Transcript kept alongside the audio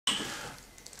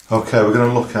Okay, we're going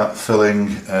to look at filling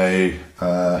a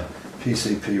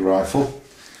PCP rifle.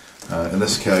 In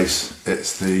this case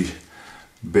it's the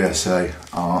BSA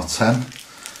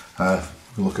R10.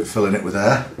 We'll look at filling it with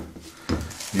air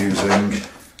using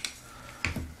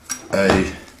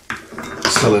a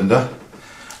cylinder.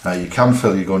 You can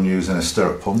fill your gun using a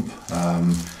stirrup pump.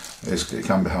 It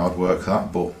can be hard work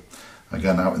that, but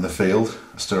again, out in the field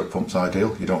a stirrup pump's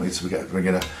ideal. You don't need to bring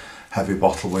a heavy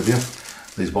bottle with you.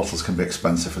 These bottles can be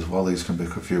expensive as well. These can be a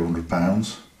few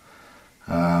 £100,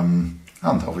 and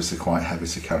obviously quite heavy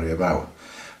to carry about.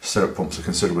 Stirrup pumps are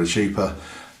considerably cheaper.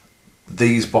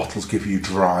 These bottles give you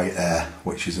dry air,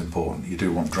 which is important. You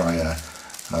do want dry air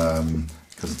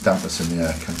because dampness in the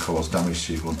air can cause damage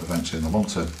to your gun eventually in the long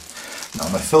term. Now,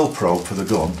 my fill probe for the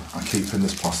gun I keep in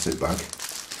this plastic bag.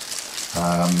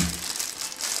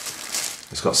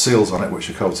 It's got seals on it which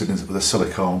are coated with a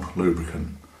silicone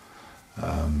lubricant.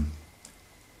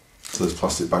 So this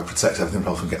plastic bag protects everything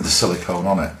from getting the silicone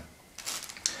on it.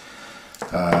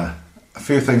 A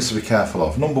few things to be careful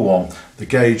of. Number one, the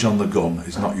gauge on the gun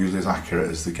is not usually as accurate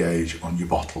as the gauge on your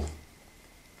bottle.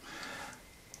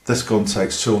 This gun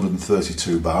takes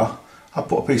 232 bar. I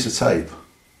put a piece of tape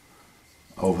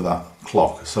over that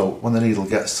clock, so when the needle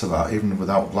gets to that, even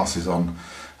without glasses on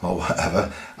or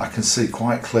whatever, I can see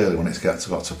quite clearly when it's got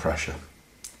to pressure.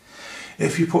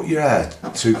 If you put your air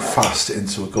too fast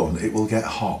into a gun, it will get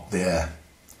hot, the air.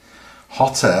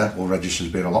 Hot air will register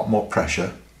as being a lot more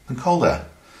pressure than cold air.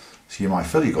 So you might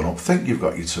fill your gun up, think you've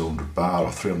got your 200 bar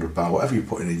or 300 bar, whatever you're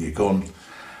putting in your gun,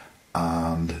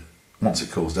 and once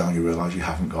it cools down you realise you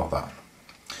haven't got that.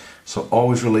 So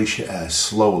always release your air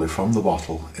slowly from the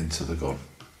bottle into the gun.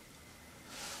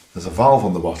 There's a valve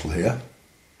on the bottle here.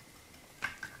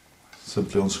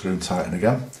 Simply unscrew and tighten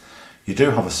again. You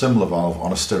do have a similar valve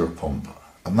on a stirrup pump,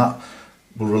 and that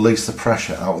will release the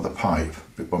pressure out of the pipe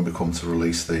when we come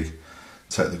to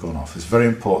take the gun off. It's very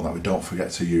important that we don't forget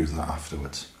to use that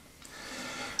afterwards.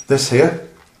 This here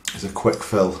is a quick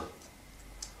fill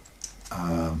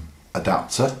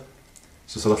adapter.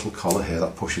 It's just a little collar here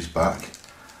that pushes back,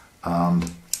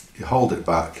 and you hold it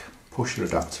back, push your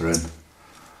adapter in,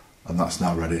 and that's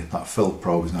now ready. That fill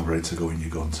probe is now ready to go in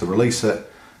your gun. To release it,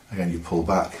 again you pull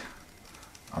back,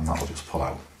 and that will just pull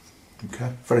out. Okay,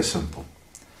 very simple.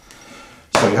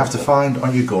 So you have to find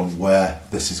on your gun where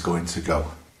this is going to go.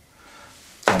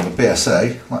 On the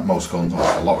BSA, like most guns, or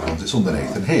a lot of guns, it's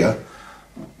underneath, and here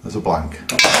there's a blank.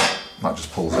 That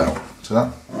just pulls out. See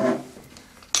that?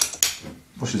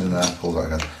 Pushes in there, pulls out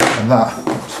again. And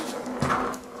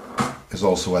that is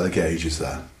also where the gauge is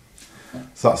there.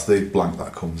 So that's the blank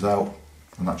that comes out,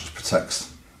 and that just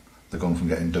protects the gun from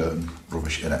getting dirt and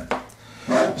rubbish in it.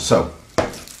 So,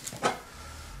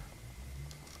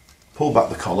 pull back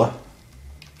the collar,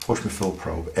 push my fill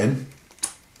probe in,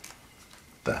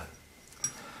 there.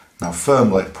 Now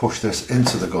firmly push this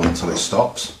into the gun until it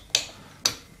stops,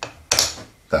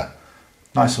 there.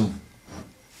 Nice and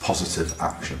positive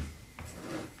action.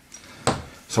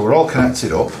 So we're all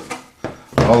connected up,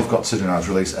 and all I've got to do now is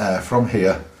release air from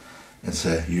here into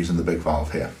here using the big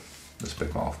valve here, this big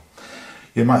valve.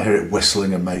 You might hear it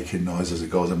whistling and making noise as it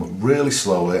goes in, but really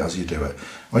slowly as you do it.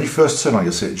 When you first turn on,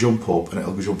 you'll see it jump up, and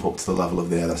it'll jump up to the level of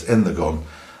the air that's in the gun,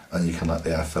 and you can let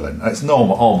the air fill in. And it's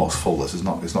normal, almost full. This is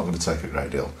not. It's not going to take a great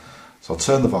deal. So I'll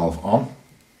turn the valve on.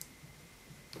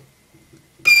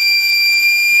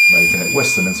 Now you can hear it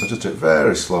whistling in, so just do it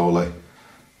very slowly,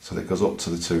 so that it goes up to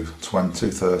the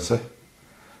 220, 230,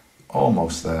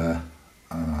 almost there,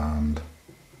 and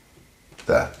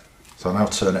there. So I'll now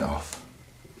turn it off.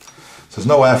 So there's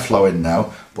no air flowing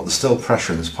now, but there's still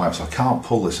pressure in this pipe, so I can't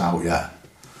pull this out yet.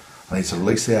 I need to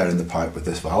release the air in the pipe with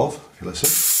this valve, if you listen.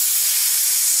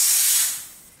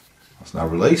 That's now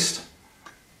released.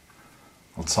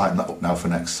 I'll tighten that up now for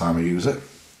next time I use it.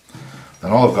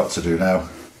 Then all I've got to do now,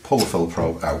 pull the fill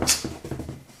probe out.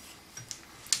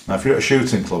 Now if you're at a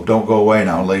shooting club, don't go away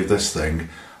now and leave this thing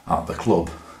at the club.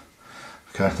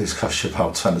 Okay, these cost you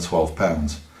about 10 to 12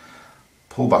 pounds.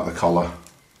 Pull back the collar,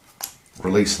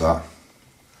 release that.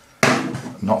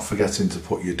 Not forgetting to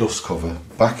put your dust cover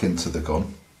back into the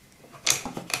gun.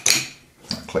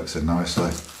 That clicks in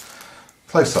nicely.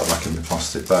 Place that back in the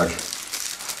plastic bag,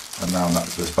 and now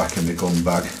that goes back in the gun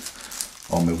bag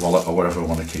or my wallet or wherever I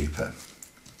want to keep it.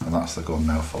 And that's the gun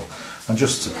now full. And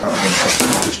just out of interest,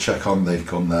 just check on the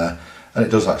gun there, and it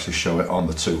does actually show it on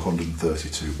the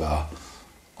 232 bar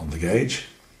on the gauge.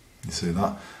 You see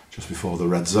that just before the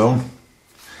red zone.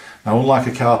 Now, unlike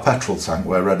a car petrol tank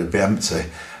where red would be empty,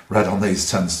 red on these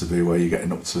tends to be where you're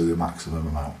getting up to the maximum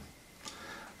amount.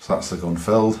 So that's the gun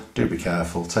filled. Do be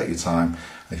careful, take your time.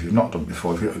 If you've not done it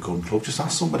before, if you're at a gun club, just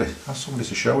ask somebody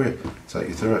to show you, take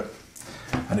you through it.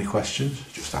 Any questions,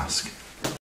 just ask.